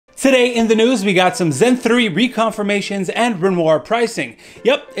Today in the news, we got some Zen 3 reconfirmations and Renoir pricing.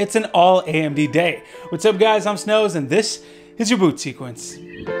 Yep, it's an all AMD day. What's up guys, I'm Snows and this is your boot sequence.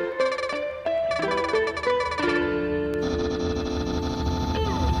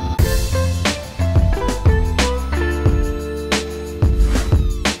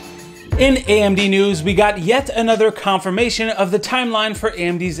 In AMD news, we got yet another confirmation of the timeline for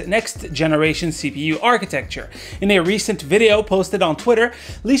AMD's next generation CPU architecture. In a recent video posted on Twitter,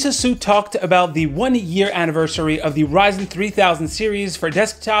 Lisa Su talked about the 1-year anniversary of the Ryzen 3000 series for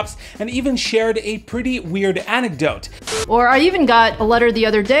desktops and even shared a pretty weird anecdote. Or I even got a letter the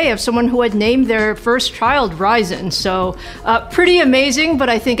other day of someone who had named their first child Ryzen. So pretty amazing, but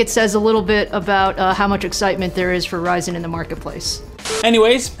I think it says a little bit about how much excitement there is for Ryzen in the marketplace.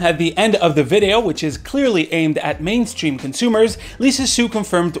 Anyways, at the end of the video, which is clearly aimed at mainstream consumers, Lisa Su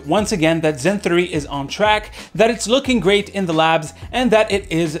confirmed once again that Zen 3 is on track, that it's looking great in the labs, and that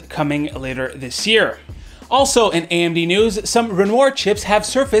it is coming later this year. Also in AMD news, some Renoir chips have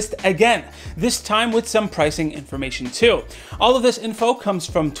surfaced again, this time with some pricing information too. All of this info comes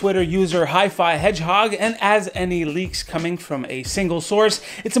from Twitter user Hi-Fi Hedgehog, and as any leaks coming from a single source,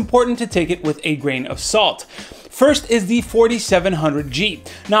 it's important to take it with a grain of salt. First is the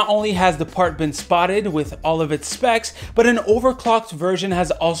 4700G. Not only has the part been spotted with all of its specs, but an overclocked version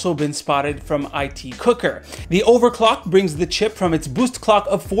has also been spotted from IT Cooker. The overclock brings the chip from its boost clock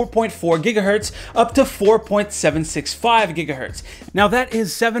of 4.4 GHz up to 4.765 GHz. Now that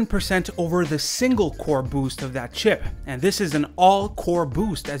is 7% over the single core boost of that chip, and this is an all-core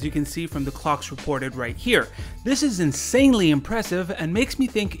boost as you can see from the clocks reported right here. This is insanely impressive and makes me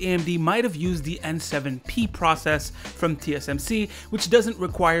think AMD might have used the N7P process from TSMC, which doesn't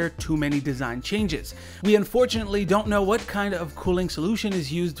require too many design changes. We unfortunately don't know what kind of cooling solution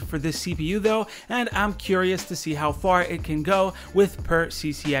is used for this CPU though, and I'm curious to see how far it can go with per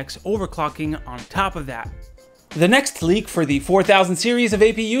CCX overclocking on top of that. The next leak for the 4000 series of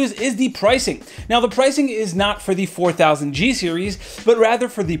APUs is the pricing. Now the pricing is not for the 4000G series, but rather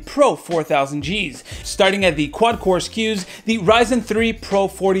for the Pro 4000Gs. Starting at the quad-core SKUs, the Ryzen 3 Pro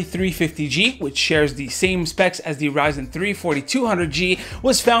 4350G, which shares the same specs as the Ryzen 3 4200G,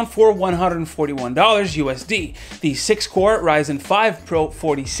 was found for $141 USD. The 6-core Ryzen 5 Pro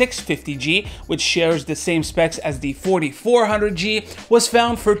 4650G, which shares the same specs as the 4400G, was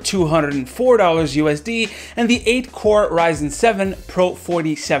found for $204 USD, and the 8-core Ryzen 7 Pro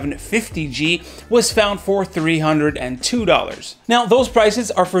 4750G was found for $302. Now those prices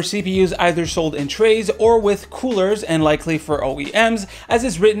are for CPUs either sold in trays or with coolers, and likely for OEMs, as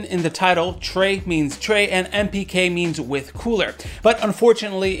is written in the title. Tray means tray and MPK means with cooler. But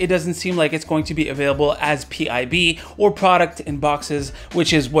unfortunately it doesn't seem like it's going to be available as PIB or product in boxes,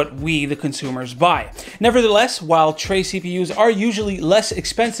 which is what we the consumers buy. Nevertheless, while tray CPUs are usually less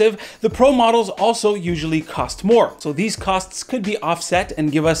expensive, the Pro models also usually cost more. So these costs could be offset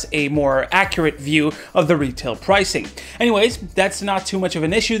and give us a more accurate view of the retail pricing. Anyways, that's not too much of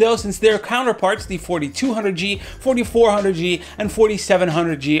an issue though, since their counterparts, the 4200G, 4400G, and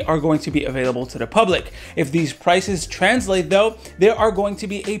 4700G are going to be available to the public. If these prices translate though, there are going to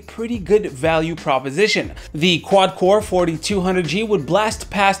be a pretty good value proposition. The quad-core 4200G would blast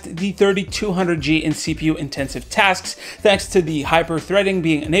past the 3200G in CPU intensive tasks thanks to the hyper-threading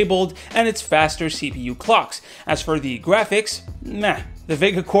being enabled and its faster CPU clocks. As for the graphics, meh. The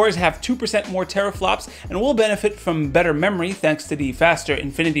Vega cores have 2% more teraflops and will benefit from better memory thanks to the faster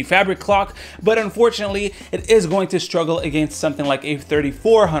Infinity Fabric clock, but unfortunately it is going to struggle against something like a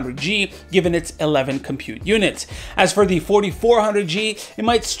 3400G given its 11 compute units. As for the 4400G, it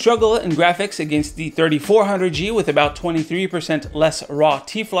might struggle in graphics against the 3400G with about 23% less raw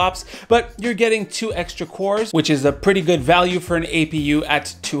T-flops, but you're getting 2 extra cores, which is a pretty good value for an APU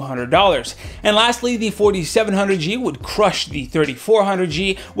at $200. And lastly, the 4700G would crush the 3400G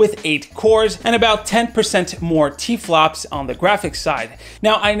with 8 cores and about 10% more T-flops on the graphics side.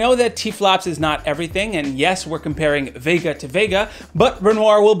 Now I know that T-flops is not everything, and yes, we're comparing Vega to Vega, but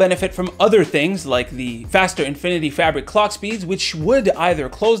Renoir will benefit from other things like the faster Infinity Fabric clock speeds, which would either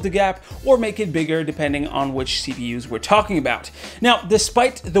close the gap or make it bigger depending on which CPUs we're talking about. Now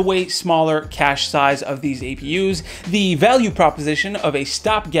despite the way smaller cache size of these APUs, the value proposition of a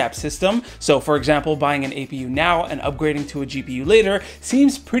stopgap system, so for example buying an APU now and upgrading to a GPU later,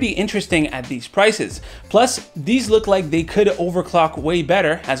 seems pretty interesting at these prices. Plus, these look like they could overclock way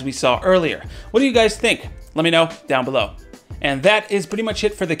better as we saw earlier. What do you guys think? Let me know down below. And that is pretty much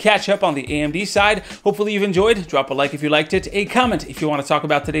it for the catch up on the AMD side. Hopefully you've enjoyed. Drop a like if you liked it, a comment if you want to talk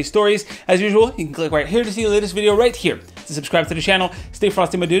about today's stories. As usual, you can click right here to see the latest video right here. To subscribe to the channel, stay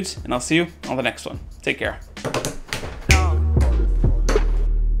frosty my dudes, and I'll see you on the next one. Take care.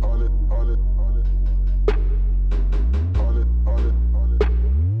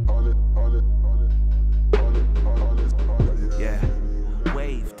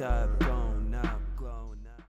 but